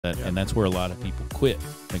And that's where a lot of people quit.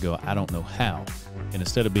 They go, I don't know how. And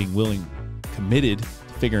instead of being committed to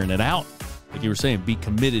figuring it out, like you were saying, be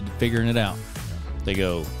committed to figuring it out. They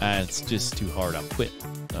go, it's just too hard, I'll quit.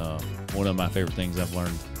 One of my favorite things I've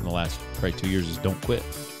learned in the last probably 2 years is don't quit.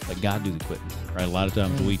 Let God do the quitting, right? A lot of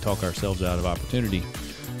times we talk ourselves out of opportunity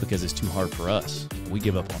because it's too hard for us. We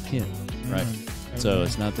give up on Him, right? So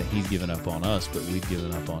it's not that He's given up on us, but we've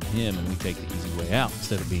given up on Him, and we take the easy way out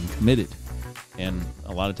instead of being committed. And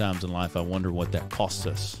a lot of times in life, I wonder what that costs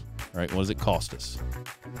us, right? What does it cost us,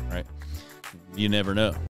 right? You never know.